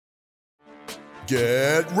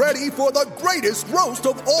Get ready for the greatest roast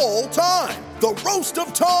of all time, the Roast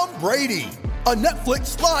of Tom Brady, a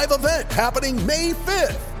Netflix live event happening May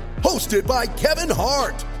 5th. Hosted by Kevin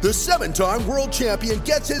Hart, the 7-time world champion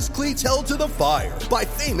gets his cleats held to the fire by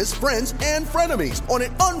famous friends and frenemies on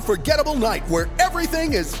an unforgettable night where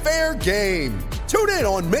everything is fair game. Tune in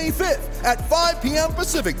on May 5th at 5 p.m.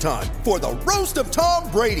 Pacific time for the Roast of Tom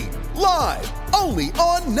Brady, live only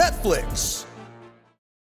on Netflix.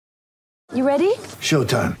 You ready?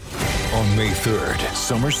 Showtime. On May 3rd,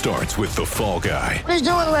 summer starts with The Fall Guy. Let's do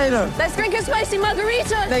it later. Let's drink a spicy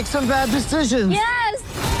margarita. Make some bad decisions. Yes!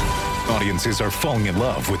 Audiences are falling in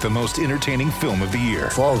love with the most entertaining film of the year.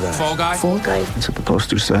 Fall Guy. Fall Guy? Fall guy. That's what the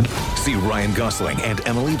poster said. See Ryan Gosling and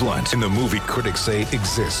Emily Blunt in the movie critics say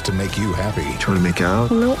exists to make you happy. Trying to make it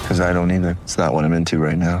out? Nope. Because I don't either. It's not what I'm into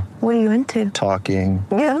right now. What are you into? Talking.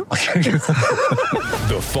 Yeah.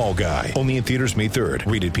 The Fall Guy. Only in theaters May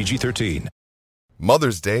 3rd. Rated PG-13.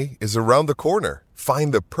 Mother's Day is around the corner.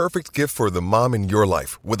 Find the perfect gift for the mom in your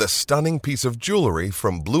life with a stunning piece of jewelry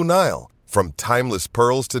from Blue Nile. From timeless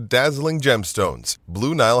pearls to dazzling gemstones,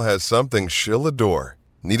 Blue Nile has something she'll adore.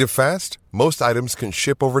 Need it fast? Most items can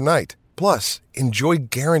ship overnight. Plus, enjoy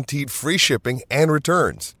guaranteed free shipping and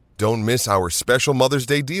returns. Don't miss our special Mother's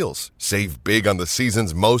Day deals. Save big on the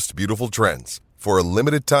season's most beautiful trends. For a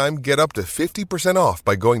limited time, get up to 50% off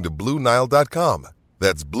by going to BlueNile.com.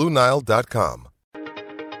 That's BlueNile.com.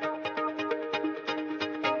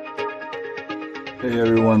 Hey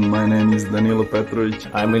everyone, my name is Danilo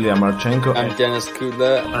Petrovic. I'm Ilya Marchenko. I'm Denis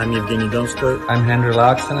Kudla. I'm Evgeny Donskoy. I'm Henry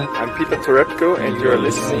Laaksonen. I'm Peter Torebko, and you're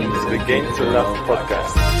listening to the Game to Love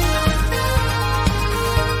podcast.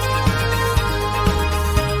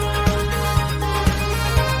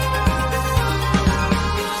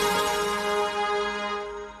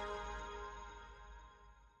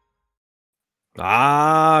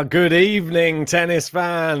 Good evening, tennis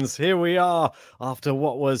fans. Here we are after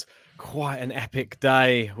what was quite an epic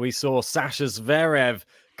day. We saw Sasha Zverev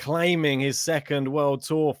claiming his second World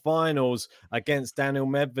Tour finals against Daniil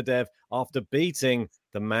Medvedev after beating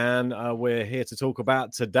the man we're here to talk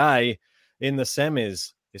about today in the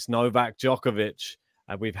semis. It's Novak Djokovic.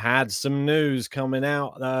 We've had some news coming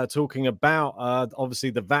out talking about obviously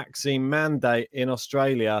the vaccine mandate in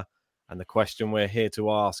Australia. And the question we're here to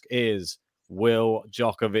ask is, will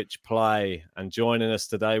Djokovic play? And joining us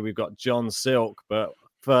today, we've got John Silk. But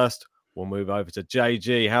first, we'll move over to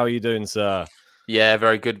JG. How are you doing, sir? Yeah,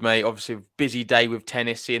 very good, mate. Obviously, a busy day with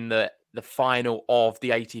tennis in the final of the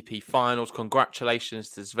ATP finals. Congratulations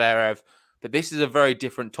to Zverev. But this is a very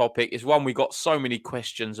different topic. It's one we got so many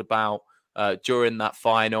questions about during that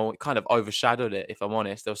final. It kind of overshadowed it, if I'm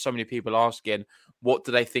honest. There were so many people asking, what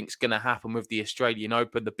do they think is going to happen with the Australian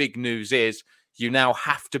Open? The big news is you now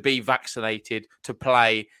have to be vaccinated to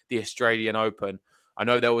play the Australian Open. I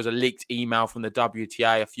know there was a leaked email from the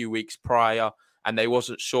WTA a few weeks prior, and they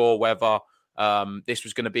wasn't sure whether this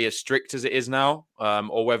was going to be as strict as it is now,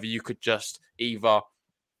 or whether you could just either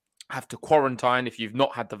have to quarantine if you've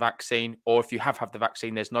not had the vaccine, or if you have had the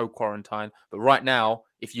vaccine, there's no quarantine. But right now,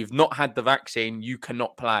 if you've not had the vaccine, you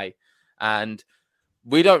cannot play. And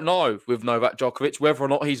we don't know with Novak Djokovic whether or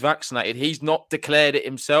not he's vaccinated. He's not declared it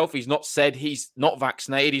himself. He's not said he's not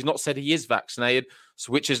vaccinated. He's not said he is vaccinated,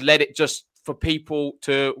 so which has led it just for people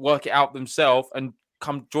to work it out themselves and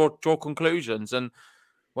come draw conclusions. And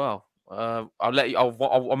well, I'll let you.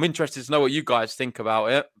 I'm interested to know what you guys think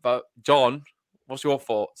about it. But John, what's your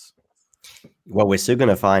thoughts? Well, we're soon going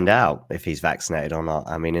to find out if he's vaccinated or not.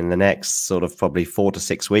 I mean, in the next sort of probably 4 to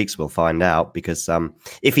 6 weeks, we'll find out, because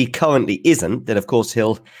if he currently isn't, then of course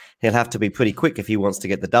he'll have to be pretty quick if he wants to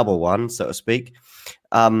get the double one, so to speak.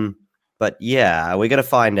 But yeah, we're going to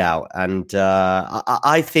find out. And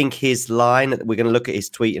I think his line, we're going to look at his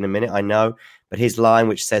tweet in a minute, I know, but his line,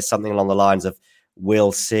 which says something along the lines of,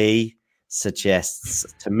 we'll see, suggests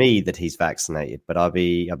to me that he's vaccinated. But I'll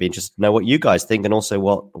be interested to know what you guys think, and also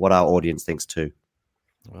what our audience thinks too.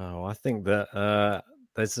 Well, I think that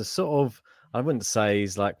there's a sort of, I wouldn't say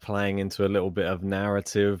he's like playing into a little bit of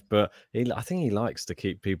narrative, but I think he likes to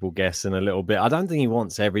keep people guessing a little bit. I don't think he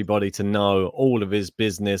wants everybody to know all of his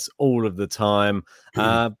business all of the time.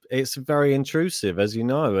 It's very intrusive, as you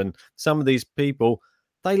know, and some of these people,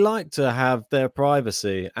 they like to have their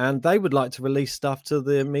privacy, and they would like to release stuff to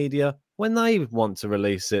the media when they want to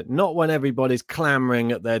release it, not when everybody's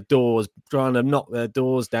clamoring at their doors, trying to knock their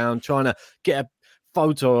doors down, trying to get a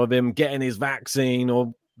photo of him getting his vaccine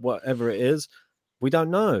or whatever it is. We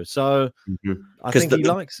don't know. So I think he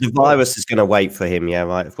likes the virus is going to wait for him. Yeah,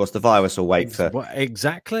 right. Of course, the virus will wait for.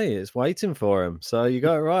 Exactly. It's waiting for him. So you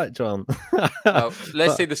got it right, John.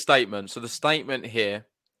 Let's see the statement. So the statement here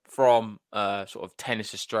from sort of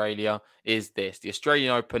Tennis Australia is this. The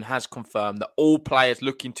Australian Open has confirmed that all players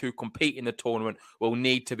looking to compete in the tournament will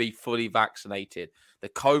need to be fully vaccinated. The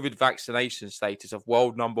COVID vaccination status of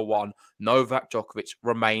world number one, Novak Djokovic,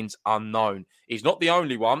 remains unknown. He's not the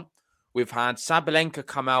only one. We've had Sabalenka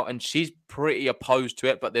come out and she's pretty opposed to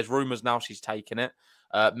it, but there's rumours now she's taken it.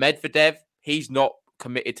 Medvedev, he's not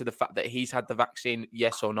committed to the fact that he's had the vaccine,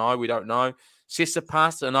 yes or no, we don't know.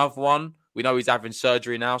 Tsitsipas, another one. We know he's having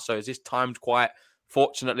surgery now, so is this timed quite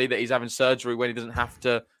fortunately that he's having surgery when he doesn't have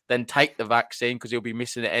to then take the vaccine because he'll be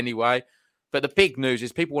missing it anyway. But the big news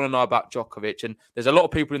is people want to know about Djokovic, and there's a lot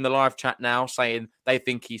of people in the live chat now saying they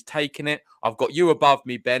think he's taken it. I've got you above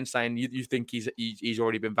me, Ben, saying you think he's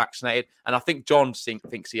already been vaccinated, and I think John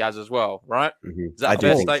thinks he has as well, right? Is that a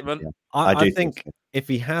fair statement? So, yeah. I think if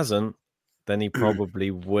he hasn't, then he probably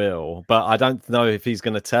will. But I don't know if he's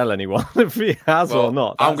going to tell anyone if he has or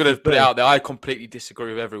not. I'm going to put it out there. I completely disagree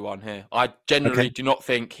with everyone here. I generally do not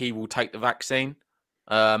think he will take the vaccine,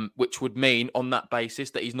 which would mean on that basis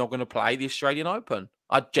that he's not going to play the Australian Open.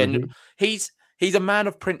 He's a man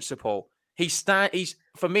of principle. He's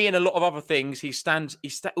for me in a lot of other things. He'll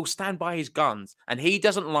stand by his guns, and he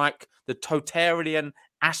doesn't like the totalitarian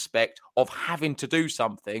aspect of having to do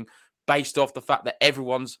something based off the fact that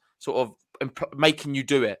everyone's sort of making you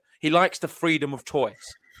do it. He likes the freedom of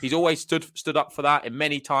choice. He's always stood up for that. And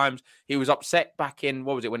many times he was upset back in,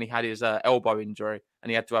 what was it, when he had his elbow injury and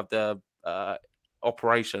he had to have the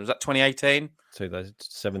operation. Was that 2018?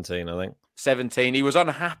 2017, I think. 17. He was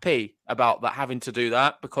unhappy about that, having to do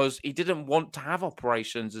that, because he didn't want to have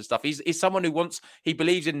operations and stuff. He's someone who he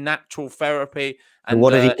believes in natural therapy. And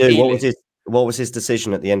what did he do? Healing. What was his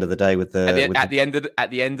decision at the end of the day? At the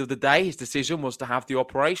end of the day, his decision was to have the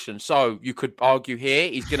operation. So you could argue here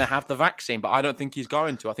he's going to have the vaccine, but I don't think he's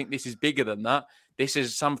going to. I think this is bigger than that. This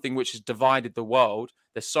is something which has divided the world.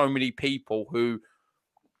 There's so many people who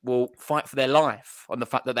will fight for their life on the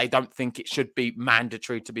fact that they don't think it should be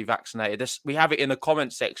mandatory to be vaccinated. We have it in the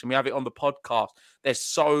comment section. We have it on the podcast. There's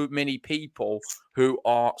so many people who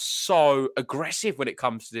are so aggressive when it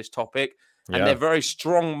comes to this topic. And they're very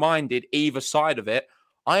strong-minded either side of it.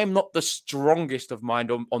 I am not the strongest of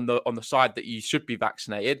mind on the side that you should be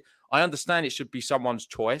vaccinated. I understand it should be someone's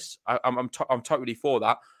choice. I'm totally for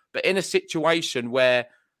that. But in a situation where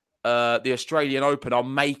the Australian Open are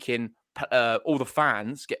making all the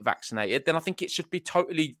fans get vaccinated, then I think it should be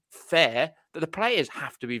totally fair that the players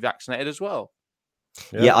have to be vaccinated as well.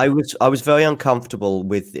 Yeah, I was very uncomfortable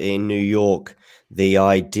with in New York the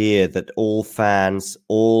idea that all fans,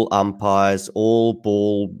 all umpires, all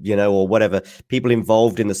ball, or whatever, people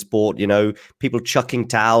involved in the sport, people chucking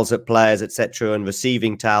towels at players, etc., and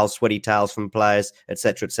receiving towels, sweaty towels from players,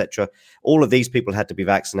 etc., all of these people had to be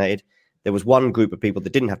vaccinated. There was one group of people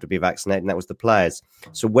that didn't have to be vaccinated, and that was the players.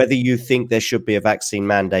 So whether you think there should be a vaccine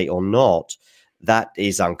mandate or not, that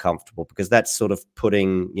is uncomfortable, because that's sort of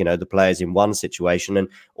putting, the players in one situation and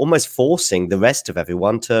almost forcing the rest of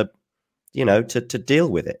everyone to deal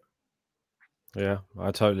with it. Yeah, I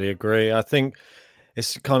totally agree. I think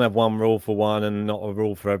it's kind of one rule for one and not a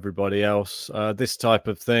rule for everybody else. This type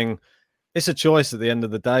of thing, it's a choice at the end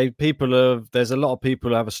of the day. There's a lot of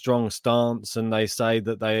people who have a strong stance and they say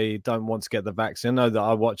that they don't want to get the vaccine. I know that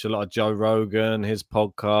I watch a lot of Joe Rogan, his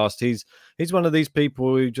podcast. He's one of these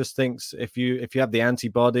people who just thinks if you have the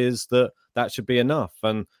antibodies that should be enough.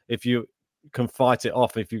 And if you can fight it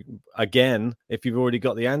off, if you've already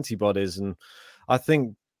got the antibodies. And I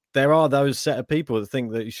think there are those set of people that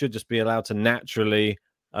think that you should just be allowed to naturally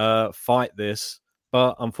fight this.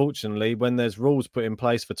 But unfortunately, when there's rules put in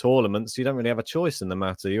place for tournaments, you don't really have a choice in the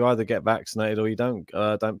matter. You either get vaccinated or you don't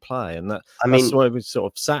play, and that's what we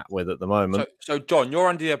sort of sat with at the moment. So John, you're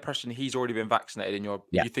under the impression he's already been vaccinated, and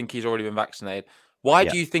you think he's already been vaccinated. Why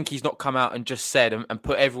do you think he's not come out and just said and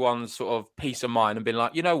put everyone's sort of peace of mind and been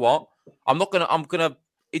like, you know what, I'm gonna.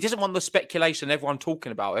 He doesn't want the speculation, everyone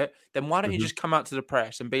talking about it. Then why don't you just come out to the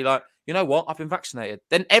press and be like, you know what, I've been vaccinated?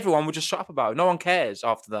 Then everyone would just shut up about it. No one cares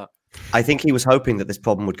after that. I think he was hoping that this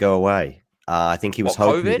problem would go away. I think he was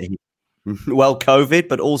hoping COVID? COVID,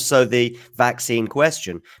 but also the vaccine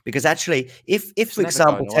question. Because actually, if for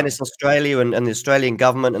example, Tennis Australia and the Australian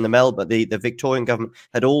government and the Victorian government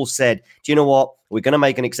had all said, do you know what? We're going to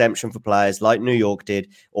make an exemption for players like New York did,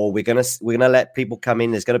 or we're going to let people come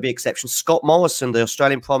in. There's going to be exceptions. Scott Morrison, the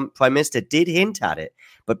Australian Prime Minister, did hint at it,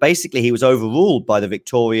 but basically he was overruled by the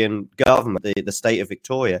Victorian government, the state of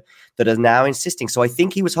Victoria, that are now insisting. So I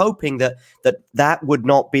think he was hoping that would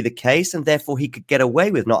not be the case, and therefore he could get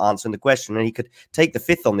away with not answering the question, and he could take the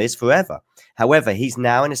fifth on this forever. However, he's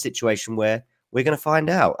now in a situation where We're going to find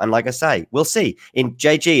out. And like I say, we'll see. In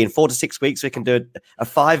JG, in 4 to 6 weeks, we can do a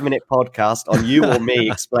 5-minute podcast on you or me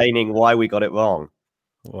explaining why we got it wrong.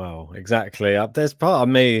 Well, exactly. There's part of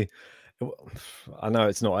me, I know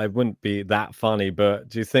it wouldn't be that funny, but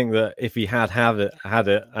do you think that if he had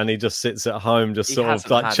it and he just sits at home, just sort of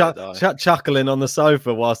like chuckling on the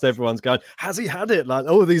sofa whilst everyone's going, has he had it? Like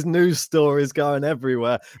all these news stories going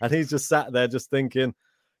everywhere. And he's just sat there just thinking,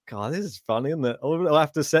 God, this is funny, isn't it? I'll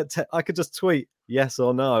have to I could just tweet yes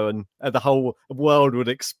or no, and the whole world would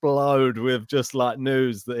explode with just like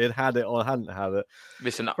news that it had it or hadn't had it.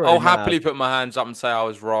 Listen, I'll happily put my hands up and say I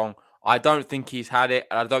was wrong. I don't think he's had it,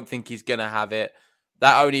 and I don't think he's going to have it.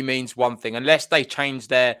 That only means one thing. Unless they change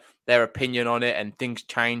their opinion on it and things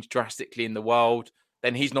change drastically in the world,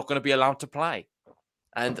 then he's not going to be allowed to play.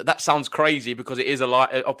 And that sounds crazy because it is an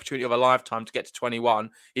opportunity of a lifetime to get to 21.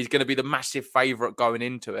 He's going to be the massive favourite going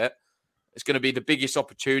into it. It's going to be the biggest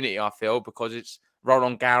opportunity, I feel, because it's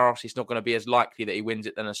Roland Garros. It's not going to be as likely that he wins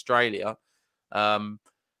it than Australia.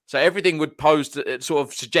 So everything would pose to sort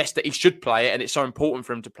of suggest that he should play it, and it's so important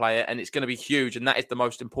for him to play it, and it's going to be huge, and that is the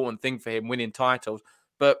most important thing for him, winning titles.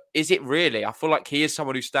 But is it really? I feel like he is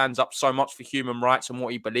someone who stands up so much for human rights and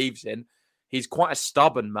what he believes in. He's quite a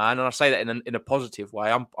stubborn man, and I say that in a positive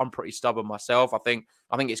way. I'm pretty stubborn myself. I think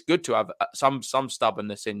it's good to have some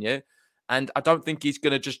stubbornness in you, and I don't think he's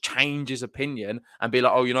going to just change his opinion and be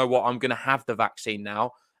like, oh, you know what, I'm going to have the vaccine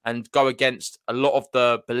now, and go against a lot of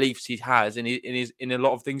the beliefs he has in a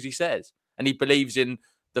lot of things he says. And he believes in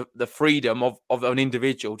the freedom of an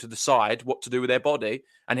individual to decide what to do with their body,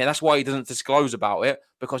 and that's why he doesn't disclose about it,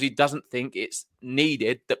 because he doesn't think it's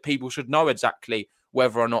needed that people should know exactly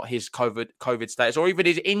whether or not his COVID status or even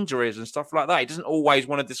his injuries and stuff like that. He doesn't always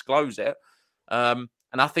want to disclose it. And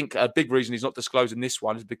I think a big reason he's not disclosing this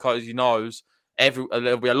one is because he knows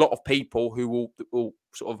there'll be a lot of people who will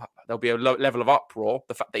sort of, there'll be a level of uproar,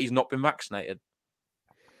 the fact that he's not been vaccinated.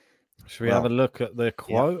 Should we have a look at the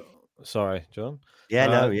quote? Yeah. Sorry, John. Yeah,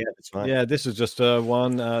 that's fine. Yeah, this is just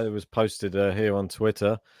one. It was posted here on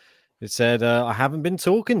Twitter. It said, I haven't been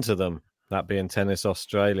talking to them. That being Tennis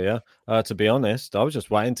Australia. To be honest, I was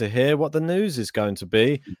just waiting to hear what the news is going to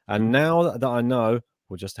be. And now that I know,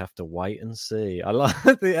 we'll just have to wait and see. I like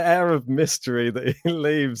the air of mystery that he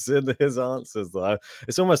leaves in his answers, though.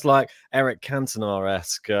 It's almost like Eric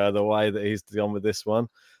Cantona-esque, the way that he's gone with this one.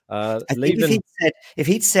 I think if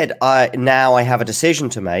he'd said, now I have a decision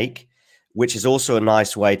to make, which is also a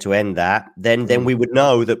nice way to end that, then we would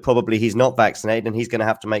know that probably he's not vaccinated and he's going to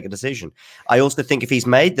have to make a decision. I also think if he's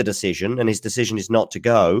made the decision and his decision is not to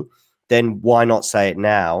go, then why not say it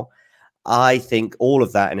now? I think all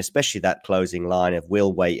of that, and especially that closing line of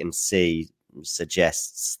we'll wait and see,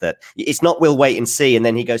 suggests that it's not we'll wait and see and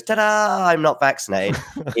then he goes, ta-da, I'm not vaccinated.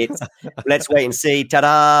 It's let's wait and see,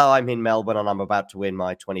 ta-da, I'm in Melbourne and I'm about to win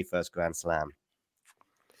my 21st Grand Slam.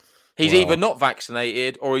 He's either not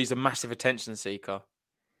vaccinated or he's a massive attention seeker.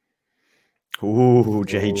 Ooh,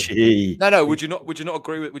 JG. No. Would you not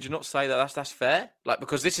agree with? Would you not say that that's fair? Like,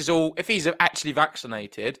 because this is all. If he's actually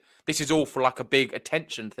vaccinated, this is all for like a big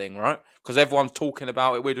attention thing, right? Because everyone's talking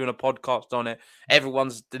about it. We're doing a podcast on it.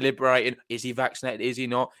 Everyone's deliberating. Is he vaccinated? Is he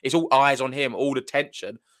not? It's all eyes on him, all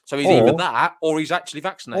attention. So he's either that or he's actually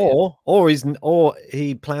vaccinated, or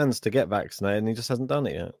he plans to get vaccinated and he just hasn't done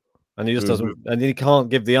it yet. And he just doesn't, and he can't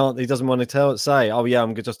give the answer. He doesn't want to say, "Oh yeah,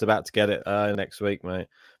 I'm just about to get it next week, mate."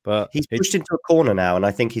 But he's pushed into a corner now, and I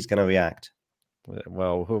think he's going to react.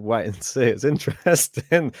 Well, we'll wait and see. It's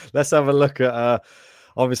interesting. Let's have a look at.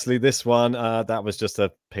 Obviously, this one that was just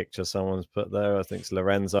a picture someone's put there. I think it's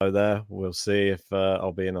Lorenzo there. We'll see if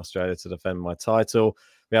I'll be in Australia to defend my title.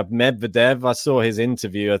 We have Medvedev. I saw his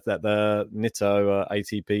interview at the Nitto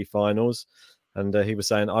ATP finals. And he was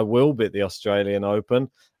saying, I will be at the Australian Open.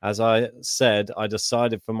 As I said, I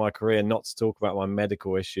decided for my career not to talk about my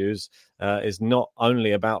medical issues. Is not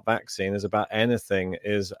only about vaccine, it's about anything,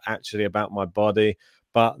 is actually about my body.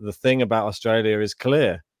 But the thing about Australia is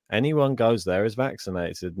clear. Anyone goes there is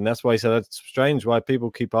vaccinated. And that's why he said, it's strange why people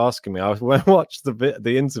keep asking me. I watched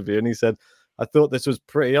the interview and he said, I thought this was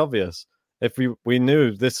pretty obvious. If we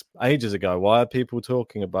knew this ages ago, why are people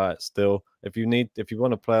talking about it still? If you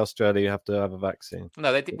want to play Australia, you have to have a vaccine.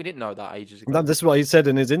 No, we didn't know that ages ago. No, this is what he said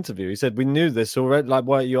in his interview. He said, we knew this already. Like,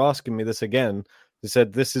 why are you asking me this again? He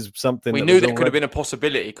said, this is something we knew that could have been a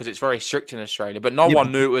possibility because it's very strict in Australia, but no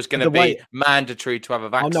one knew it was going to be mandatory to have a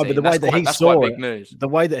vaccine. Oh, no, but the way that he saw it, the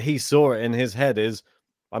way that he saw it in his head is,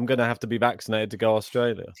 I'm going to have to be vaccinated to go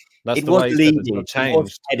Australia. That's the way it's not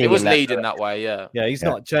changed. It was leading that way, yeah. Yeah, he's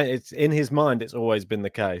not changed. It's in his mind. It's always been the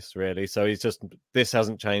case, really. So this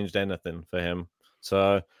hasn't changed anything for him.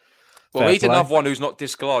 So Well, Fair he's play. another one who's not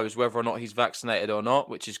disclosed whether or not he's vaccinated or not,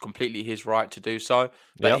 which is completely his right to do so.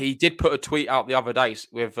 But he did put a tweet out the other day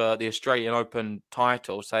with the Australian Open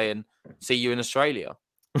title saying, "See you in Australia."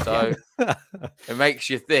 So it makes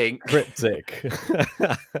you think. Cryptic.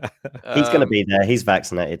 He's going to be there. He's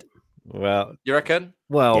vaccinated. Well, you reckon?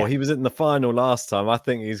 Well, he was in the final last time. I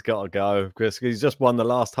think he's got to go because he's just won the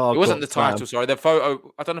last hard. It wasn't the title, sorry. The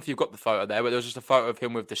photo. I don't know if you've got the photo there, but there was just a photo of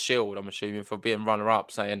him with the shield. I'm assuming for being runner-up,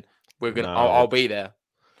 saying, "We're gonna. I'll be there."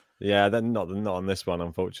 Yeah, then not on this one,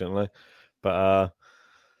 unfortunately. But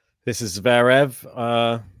this is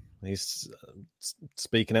Zverev. He's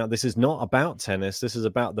speaking out. This is not about tennis. This is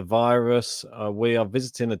about the virus. We are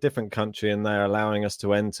visiting a different country and they're allowing us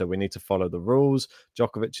to enter. We need to follow the rules.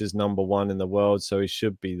 Djokovic is number one in the world, so he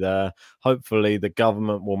should be there. Hopefully the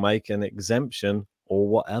government will make an exemption or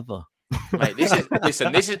whatever. Mate, this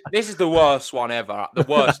is the worst one ever. The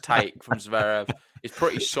worst take from Zverev. It's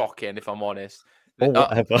pretty shocking, if I'm honest. Or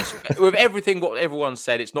whatever. With everything what everyone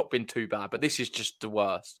said, it's not been too bad, but this is just the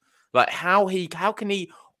worst. Like how can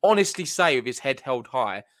he honestly say with his head held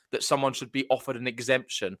high that someone should be offered an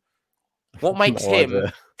exemption? What makes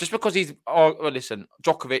him just because he's listen,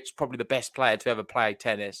 Djokovic's probably the best player to ever play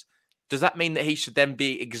tennis. Does that mean that he should then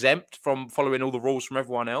be exempt from following all the rules from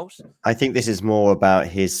everyone else? I think this is more about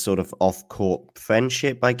his sort of off-court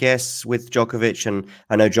friendship, I guess, with Djokovic. And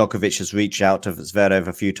I know Djokovic has reached out to Zverev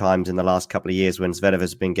a few times in the last couple of years when Zverev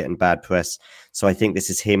has been getting bad press. So I think this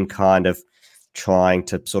is him kind of trying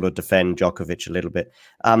to sort of defend Djokovic a little bit.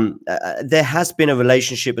 There has been a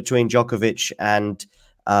relationship between Djokovic and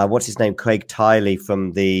what's his name, Craig Tiley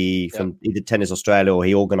from either Tennis Australia, or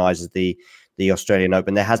he organises the Australian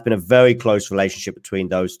Open. There has been a very close relationship between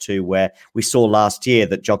those two, where we saw last year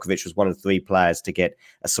that Djokovic was one of the three players to get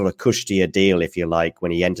a sort of cushier deal, if you like,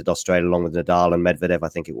 when he entered Australia along with Nadal and Medvedev, I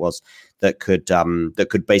think it was, that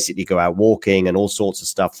could basically go out walking and all sorts of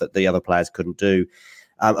stuff that the other players couldn't do.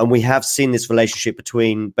 And we have seen this relationship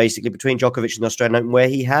between Djokovic and the Australian Open, where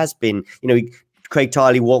he has been, Craig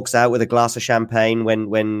Tiley walks out with a glass of champagne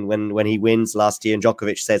when he wins last year, and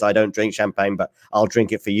Djokovic says, "I don't drink champagne, but I'll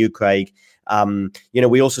drink it for you, Craig."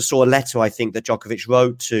 We also saw a letter, I think, that Djokovic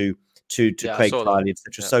wrote to Craig Tiley,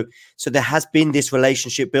 etc. Yeah. So there has been this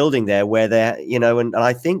relationship building there, where and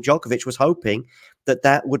I think Djokovic was hoping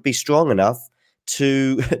that would be strong enough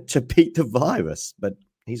to beat the virus, but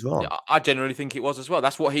he's wrong. Yeah, I generally think it was as well.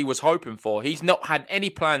 That's what he was hoping for. He's not had any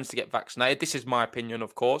plans to get vaccinated. This is my opinion,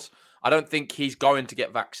 of course. I don't think he's going to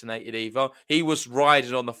get vaccinated either. He was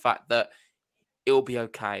riding on the fact that it'll be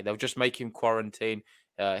okay. They'll just make him quarantine.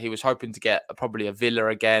 He was hoping to get probably a villa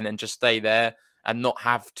again and just stay there and not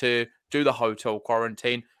have to do the hotel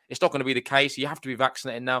quarantine. It's not going to be the case. You have to be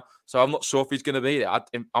vaccinated now. So I'm not sure if he's going to be there.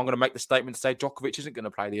 I'm going to make the statement to say Djokovic isn't going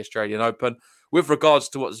to play the Australian Open. With regards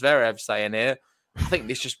to what Zverev's saying here, I think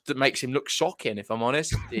this just makes him look shocking, if I'm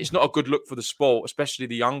honest. It's not a good look for the sport, especially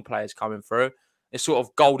the young players coming through. It's sort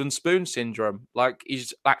of golden spoon syndrome. Like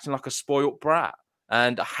he's acting like a spoilt brat.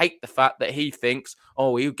 And I hate the fact that he thinks,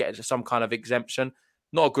 he'll get some kind of exemption.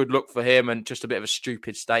 Not a good look for him, and just a bit of a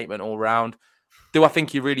stupid statement all round. Do I think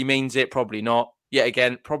he really means it? Probably not. Yet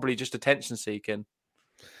again, probably just attention seeking.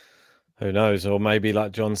 Who knows? Or maybe,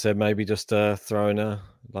 like John said, maybe just throwing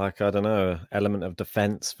element of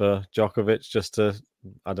defense for Djokovic, just to,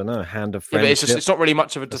 hand of friendship. Yeah, it's not really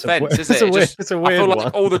much of a defense, is it? It's a weird I feel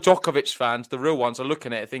like all the Djokovic fans, the real ones, are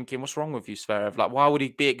looking at it thinking, what's wrong with you, Zverev? Like, why would he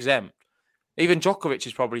be exempt? Even Djokovic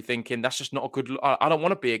is probably thinking, that's just not a good look. I don't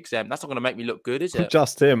want to be exempt. That's not going to make me look good, is it?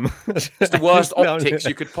 Just him. It's the worst optics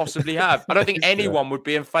you could possibly have. I don't think anyone would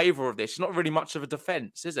be in favour of this. It's not really much of a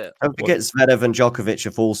defence, is it? Don't forget, Zverev and Djokovic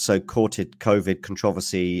have also courted COVID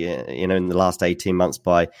controversy, in the last 18 months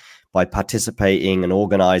by participating and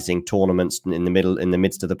organising tournaments in the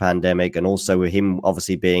midst of the pandemic, and also with him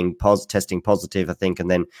obviously being testing positive, I think,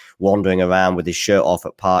 and then wandering around with his shirt off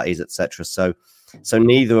at parties, etc. So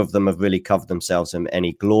neither of them have really covered themselves in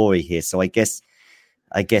any glory here. So I guess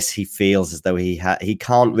he feels as though he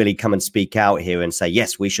can't really come and speak out here and say,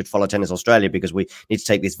 yes, we should follow Tennis Australia because we need to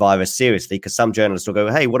take this virus seriously, because some journalists will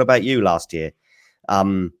go, hey, what about you last year?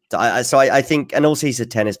 So I think, and also he's a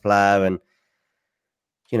tennis player, and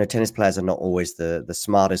tennis players are not always the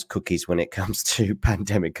smartest cookies when it comes to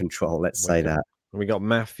pandemic control. Let's say that. We got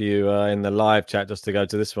Matthew in the live chat, just to go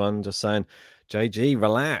to this one, just saying, JG,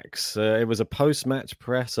 relax. It was a post-match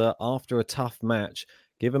presser after a tough match.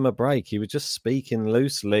 Give him a break. He was just speaking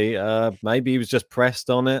loosely. Maybe he was just pressed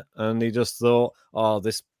on it and he just thought,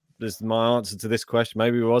 this is my answer to this question.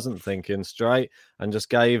 Maybe he wasn't thinking straight and just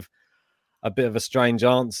gave a bit of a strange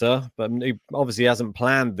answer, but he obviously hasn't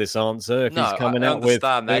planned this answer. If he's coming out with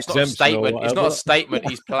that. It's not a statement. It's not a statement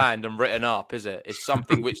he's planned planned and written up, is it? It's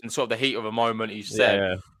something which, in sort of the heat of a moment, he said.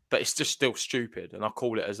 Yeah. But it's just still stupid, and I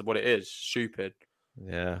call it as what it is: stupid.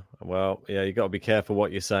 Yeah, well, yeah, you got to be careful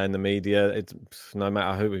what you say in the media. It's no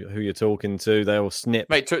matter who you're talking to, they'll snip.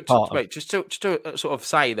 Mate, just to sort of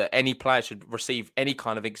say that any player should receive any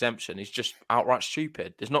kind of exemption is just outright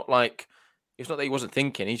stupid. It's not that he wasn't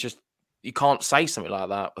thinking. You can't say something like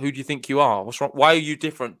that. Who do you think you are? What's wrong? Why are you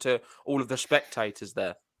different to all of the spectators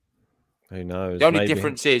there? Who knows? The only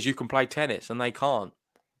difference is you can play tennis and they can't.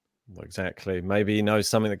 Well, exactly. Maybe he knows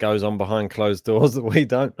something that goes on behind closed doors that we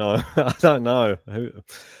don't know. I don't know.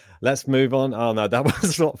 Let's move on. Oh, no, that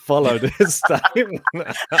was not followed his statement.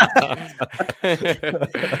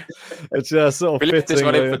 It's just sort of fitting. This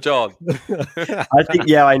one in for John. I think,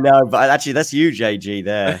 yeah, I know. But actually, that's you, JG,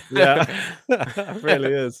 there. Yeah, it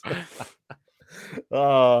really is.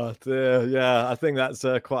 Oh dear, yeah. I think that's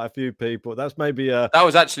quite a few people. That's maybe that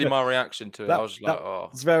was actually my reaction to it. I was like, "Oh,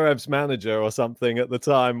 Zverev's manager or something" at the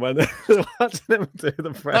time when watching him do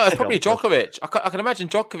the press. No, it's probably Djokovic. I can imagine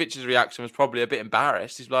Djokovic's reaction was probably a bit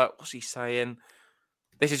embarrassed. He's like, "What's he saying?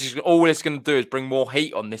 This is just all it's going to do is bring more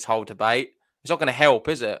heat on this whole debate. It's not going to help,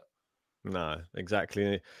 is it?" No,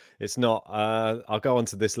 exactly. It's not. I'll go on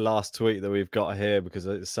to this last tweet that we've got here because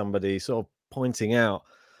it's somebody sort of pointing out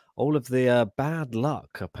all of the bad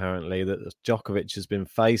luck, apparently, that Djokovic has been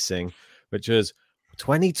facing, which was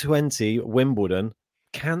 2020 Wimbledon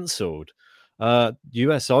cancelled.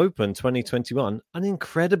 US Open 2021, an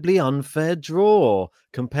incredibly unfair draw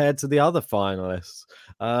compared to the other finalists.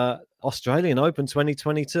 Australian Open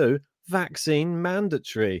 2022, vaccine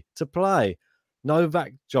mandatory to play.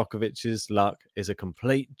 Novak Djokovic's luck is a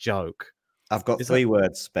complete joke. I've got three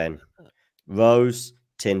words, Ben.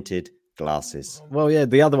 Rose-tinted glasses. Well, yeah,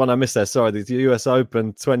 the other one I missed there. Sorry, the US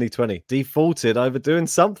Open 2020 defaulted over doing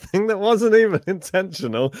something that wasn't even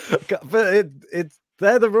intentional. But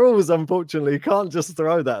they're the rules, unfortunately. You can't just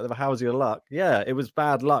throw that. How's your luck? Yeah, it was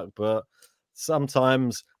bad luck, but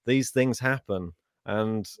sometimes these things happen.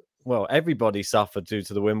 And, well, everybody suffered due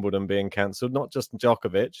to the Wimbledon being cancelled, not just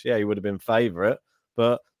Djokovic. Yeah, he would have been favourite,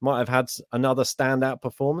 but might have had another standout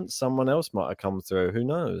performance. Someone else might have come through. Who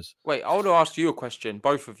knows? Wait, I want to ask you a question,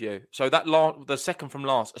 both of you. So the second from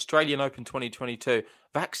last, Australian Open 2022,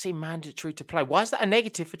 vaccine mandatory to play. Why is that a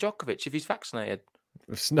negative for Djokovic if he's vaccinated?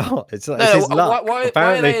 It's not. It's his luck. Why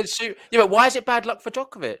are they assuming? Yeah, but why is it bad luck for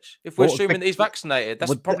Djokovic if we're assuming that he's vaccinated?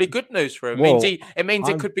 That's probably good news for him. It means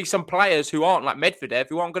it could be some players who aren't like Medvedev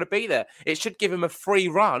who aren't going to be there. It should give him a free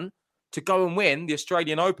run to go and win the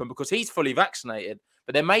Australian Open because he's fully vaccinated.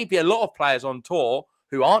 But there may be a lot of players on tour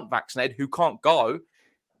who aren't vaccinated, who can't go,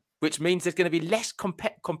 which means there's going to be less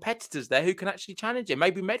competitors there who can actually challenge him.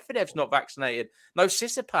 Maybe Medvedev's not vaccinated. No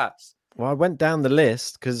Tsitsipas. Well, I went down the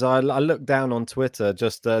list because I looked down on Twitter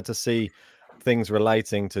just to see things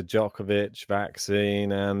relating to Djokovic,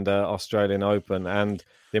 vaccine, and Australian Open. And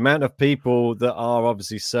the amount of people that are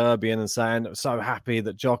obviously Serbian and saying, so happy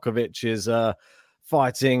that Djokovic is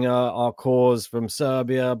fighting our cause from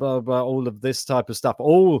Serbia, blah, blah, all of this type of stuff.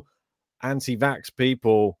 All anti-vax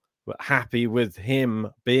people were happy with him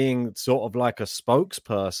being sort of like a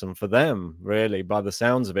spokesperson for them, really, by the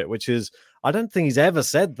sounds of it, which is, I don't think he's ever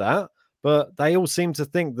said that, but they all seem to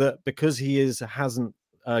think that because he hasn't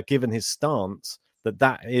given his stance,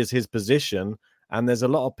 that is his position. And there's a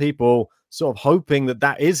lot of people sort of hoping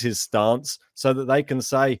that is his stance so that they can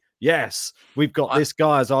say, yes, we've got this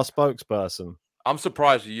guy as our spokesperson. I'm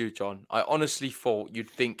surprised with you, John. I honestly thought you'd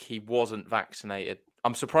think he wasn't vaccinated.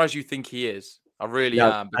 I'm surprised you think he is. I really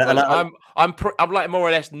am. Because I'm like more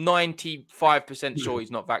or less 95% sure he's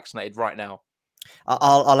not vaccinated right now.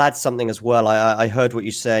 I'll add something as well. I heard what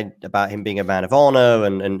you said about him being a man of honor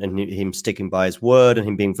and him sticking by his word and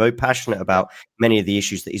him being very passionate about many of the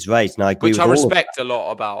issues that he's raised. And I agree Which I respect a lot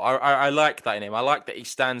about. I like that in him. I like that he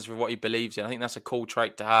stands for what he believes in. I think that's a cool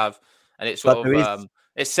trait to have. And it's sort of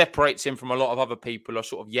it separates him from a lot of other people who are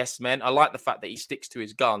sort of yes men. I like the fact that he sticks to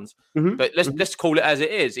his guns. Mm-hmm. But let's call it as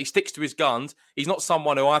it is. He sticks to his guns. He's not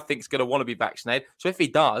someone who I think is going to want to be vaccinated. So if he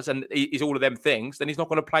does, and he's all of them things, then he's not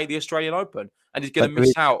going to play the Australian Open, and he's going to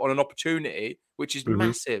miss out on an opportunity which is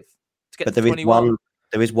massive to get to 21.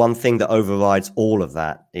 There is one thing that overrides all of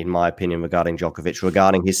that, in my opinion, regarding Djokovic,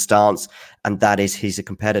 regarding his stance, and that is he's a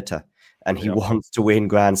competitor. And he wants to win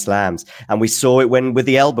Grand Slams. And we saw it with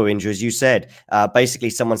the elbow injury, as you said.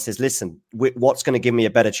 Basically, someone says, listen, what's going to give me a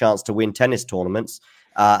better chance to win tennis tournaments?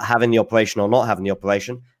 Having the operation or not having the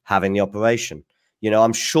operation? Having the operation. You know,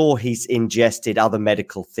 I'm sure he's ingested other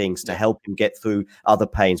medical things to help him get through other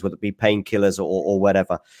pains, whether it be painkillers or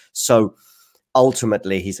whatever. So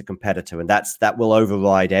ultimately he's a competitor, and that will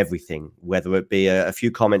override everything, whether it be a few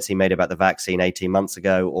comments he made about the vaccine 18 months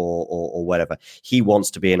ago or whatever. He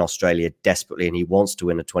wants to be in Australia desperately, and he wants to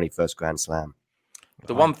win a 21st Grand Slam.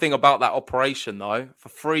 The one thing about that operation, though, for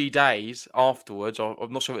 3 days afterwards, or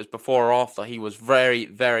I'm not sure if it was before or after, he was very,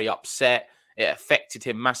 very upset. It affected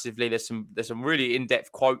him massively. There's some really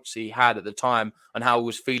in-depth quotes he had at the time on how he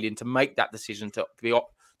was feeling to make that decision to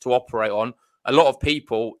operate on. A lot of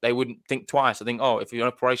people, they wouldn't think twice. I think, if an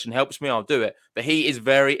operation helps me, I'll do it. But he is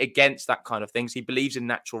very against that kind of things. He believes in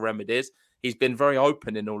natural remedies. He's been very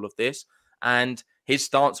open in all of this, and his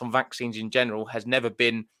stance on vaccines in general has never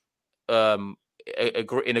been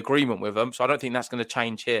in agreement with them, so I don't think that's going to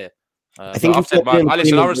change here. I think I've said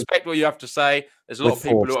listen, I respect what you have to say. There's a lot of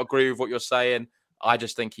people who agree with what you're saying. I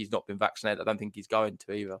just think he's not been vaccinated. I don't think he's going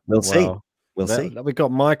to either. We'll see. We've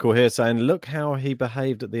got Michael here saying, look how he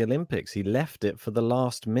behaved at the Olympics. He left it for the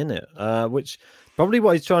last minute, which probably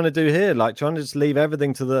what he's trying to do here, like trying to just leave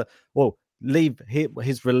everything to leave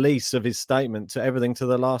his release of his statement to everything to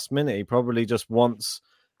the last minute. He probably just wants,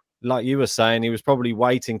 like you were saying, he was probably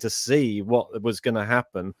waiting to see what was going to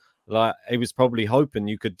happen. Like he was probably hoping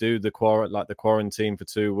you could do the quarantine for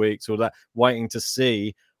 2 weeks or that, waiting to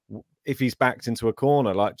see if he's backed into a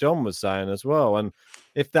corner, like John was saying as well. And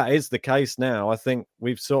if that is the case now, I think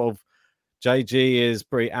JG is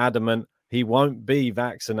pretty adamant he won't be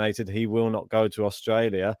vaccinated. He will not go to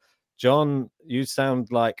Australia. John, you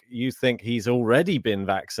sound like you think he's already been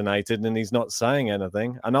vaccinated and he's not saying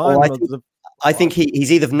anything. And I think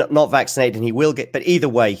he's either not vaccinated and he will get, but either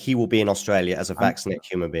way, he will be in Australia as a vaccinated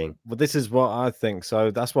human being. Well, this is what I think. So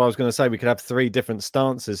that's what I was going to say. We could have 3 different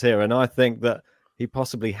stances here. And I think that he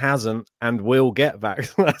possibly hasn't and will get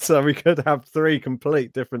vaccinated. So we could have 3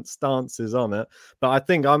 complete different stances on it. But I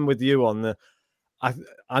think I'm with you on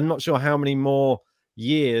I'm not sure how many more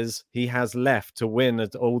years he has left to win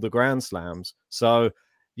at all the Grand Slams. So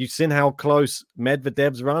you've seen how close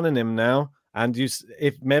Medvedev's running him now. And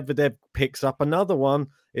if Medvedev picks up another one,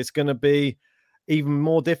 it's going to be even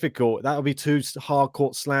more difficult. That'll be 2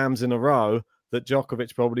 hard-court slams in a row that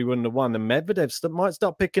Djokovic probably wouldn't have won. And Medvedev might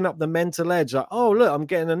start picking up the mental edge. Like, oh, look, I'm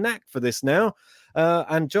getting a knack for this now.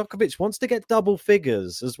 And Djokovic wants to get double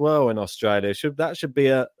figures as well in Australia. That should be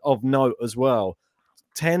of note as well.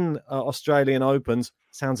 10 Australian Opens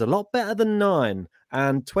sounds a lot better than 9.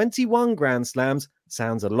 And 21 Grand Slams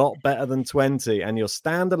sounds a lot better than 20. And you're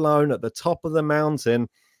standalone at the top of the mountain.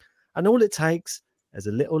 And all it takes is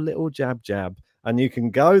a little jab. And you can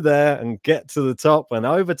go there and get to the top and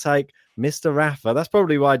overtake Mr. Rafa. That's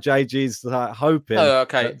probably why JG's hoping. Oh,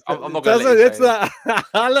 okay. I'm not going to let you say that.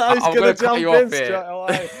 He's going to jump in straight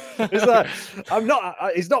away. It's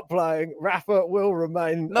like, he's not playing. Rafa will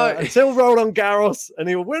remain until Roland Garros, and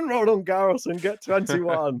he'll win Roland Garros and get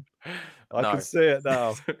 21. I can see it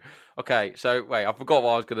now. Okay, so wait, I forgot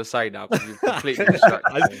what I was going to say now because you've completely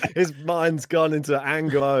distracted me. His mind's gone into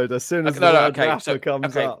anger mode as soon as Rafa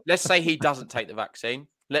comes up. Let's say he doesn't take the vaccine.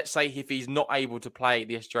 Let's say if he's not able to play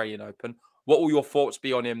the Australian Open, what will your thoughts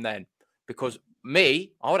be on him then? Because I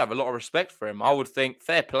would have a lot of respect for him. I would think,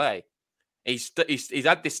 fair play. He's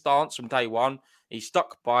had this stance from day one. He's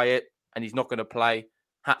stuck by it, and he's not going to play.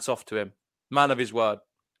 Hats off to him. Man of his word.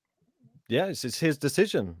 Yeah, it's his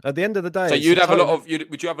decision. At the end of the day, so would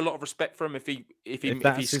you have a lot of respect for him if he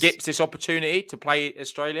skips this opportunity to play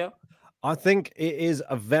Australia? I think it is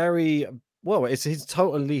it's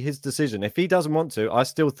totally his decision. If he doesn't want to, I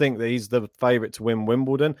still think that he's the favourite to win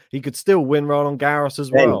Wimbledon. He could still win Roland Garros as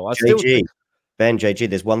well. JG,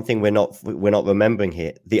 there's one thing we're not remembering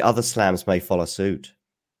here. The other slams may follow suit.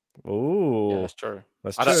 Oh, yeah, that's true.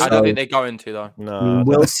 I don't think they're going to, though. No,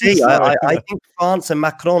 we'll see. I think France and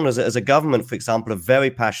Macron, as a government, for example, are very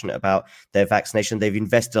passionate about their vaccination. They've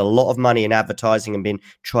invested a lot of money in advertising and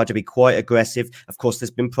tried to be quite aggressive. Of course, there's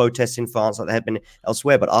been protests in France like there have been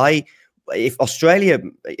elsewhere. But if Australia,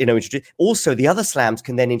 introduce, also the other slams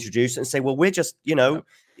can then introduce and say, well, we're just,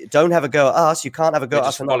 don't have a go at us. You can't have a go at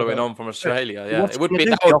us. Following on from Australia, yeah, that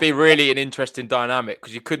would be really an interesting dynamic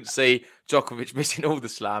because you couldn't see Djokovic missing all the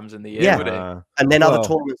slams in the year, would it? And then other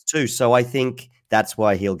tournaments too. So I think that's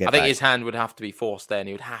why he'll get. I think his hand would have to be forced there, and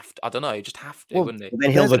he would have to. I don't know. He'd just have to, wouldn't he?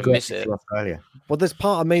 Then he'll miss it. Australia. Well, there's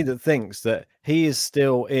part of me that thinks that he is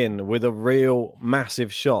still in with a real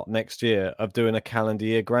massive shot next year of doing a calendar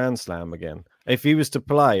year Grand Slam again. If he was to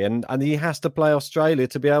play, and he has to play Australia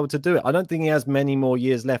to be able to do it. I don't think he has many more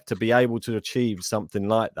years left to be able to achieve something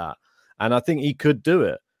like that. And I think he could do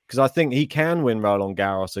it because I think he can win Roland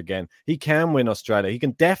Garros again. He can win Australia. He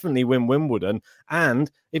can definitely win Wimbledon.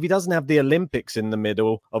 And if he doesn't have the Olympics in the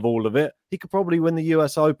middle of all of it, he could probably win the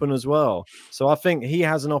US Open as well. So I think he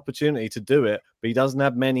has an opportunity to do it, but he doesn't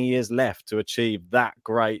have many years left to achieve that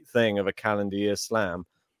great thing of a calendar year slam.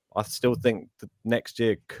 I still think that next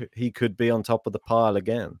year he could be on top of the pile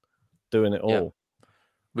again, doing it all.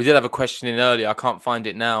 We did have a question in earlier. I can't find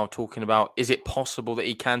it now. Talking about, is it possible that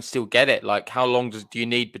he can still get it? Like, how long do you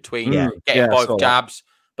need between getting both jabs?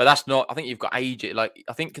 But that's not. I think you've got age it. Like,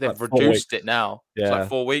 I think they've reduced it now. Yeah. It's like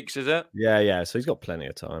 4 weeks, is it? Yeah. So he's got plenty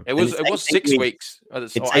of time. It was 6 weeks. Or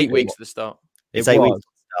 8 weeks at the start. It's 8 weeks at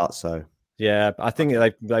the start. So yeah, I think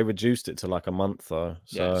they reduced it to like a month though.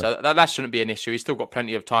 So, so that shouldn't be an issue. He's still got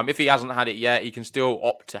plenty of time. If he hasn't had it yet, he can still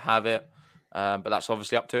opt to have it. But that's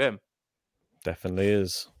obviously up to him. Definitely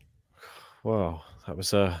is. Wow, that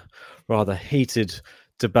was a rather heated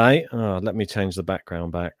debate. Oh, let me change the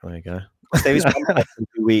background back. There you go. There is one person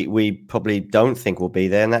who we probably don't think will be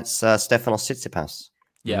there, and that's Stefanos Tsitsipas.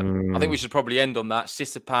 Yeah, I think we should probably end on that.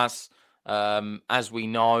 Tsitsipas, as we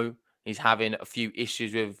know, he's having a few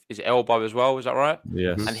issues with his elbow as well. Is that right?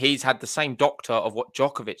 Yes. And he's had the same doctor of what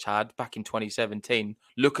Djokovic had back in 2017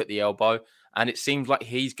 look at the elbow, and it seems like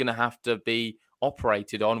he's going to have to be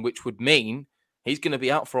operated on, which would mean he's going to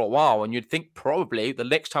be out for a while. And you'd think probably the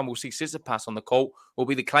next time we'll see Tsitsipas on the court will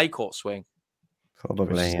be the clay court swing.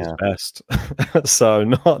 Probably, yeah. Best. So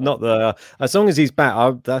not the as long as he's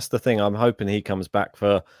back. That's the thing. I'm hoping he comes back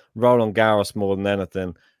for Roland Garros more than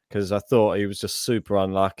anything, because I thought he was just super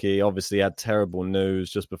unlucky. Obviously, he had terrible news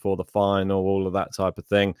just before the final, all of that type of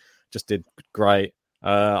thing. Just did great.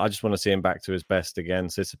 I just want to see him back to his best again,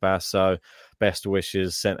 Tsitsipas. So, best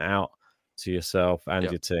wishes sent out to yourself and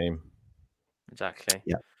your team. Exactly.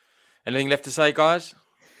 Yeah. Anything left to say, guys?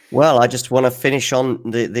 Well, I just want to finish on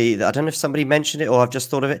the I don't know if somebody mentioned it or I've just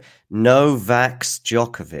thought of it. Novak's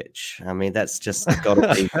Djokovic. I mean, that's just got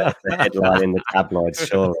to be the headline in the tabloids,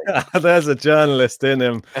 surely. There's a journalist in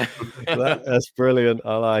him. That's brilliant.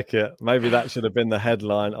 I like it. Maybe that should have been the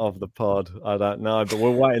headline of the pod. I don't know, but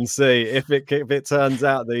we'll wait and see. If it turns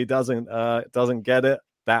out that he doesn't get it,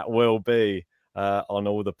 that will be on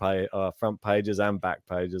all the front pages and back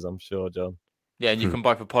pages, I'm sure, John. Yeah, and you can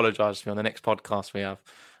both apologise to me on the next podcast we have.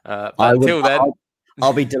 But until then,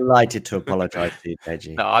 I'll be delighted to apologise to you,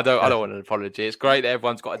 Deji. No, I don't want an apology. It's great that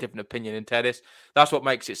everyone's got a different opinion in tennis. That's what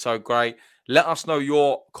makes it so great. Let us know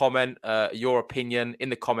your comment, your opinion in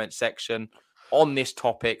the comment section on this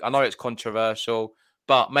topic. I know it's controversial,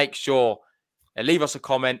 but make sure leave us a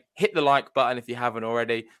comment, hit the like button if you haven't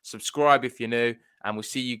already, subscribe if you're new, and we'll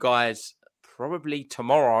see you guys probably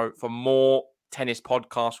tomorrow for more tennis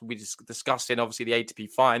podcasts. We'll be discussing obviously the ATP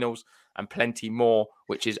finals and plenty more,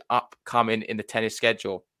 which is upcoming in the tennis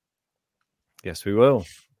schedule. Yes, we will.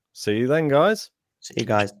 See you then, guys. See you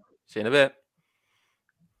guys. See you in a bit.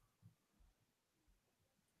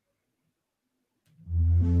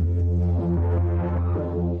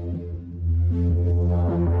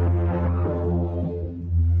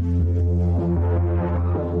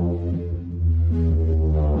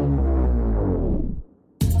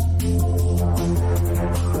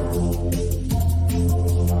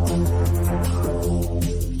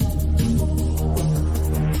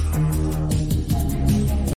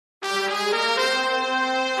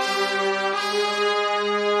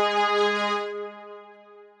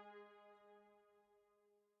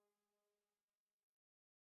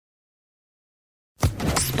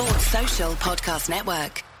 Social Podcast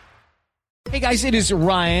Network. Hey guys, it is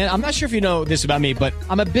Ryan. I'm not sure if you know this about me, but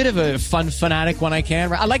I'm a bit of a fun fanatic when I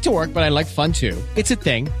can. I like to work, but I like fun too. It's a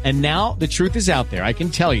thing. And now the truth is out there. I can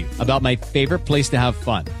tell you about my favorite place to have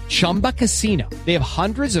fun. Chumba Casino. They have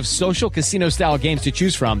hundreds of social casino style games to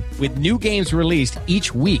choose from with new games released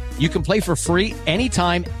each week. You can play for free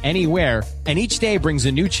anytime, anywhere. And each day brings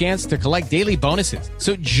a new chance to collect daily bonuses.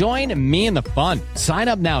 So join me in the fun. Sign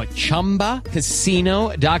up now at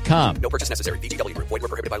ChumbaCasino.com. No purchase necessary. VGW Group. Void where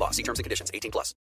prohibited by law. See terms and conditions. 18+.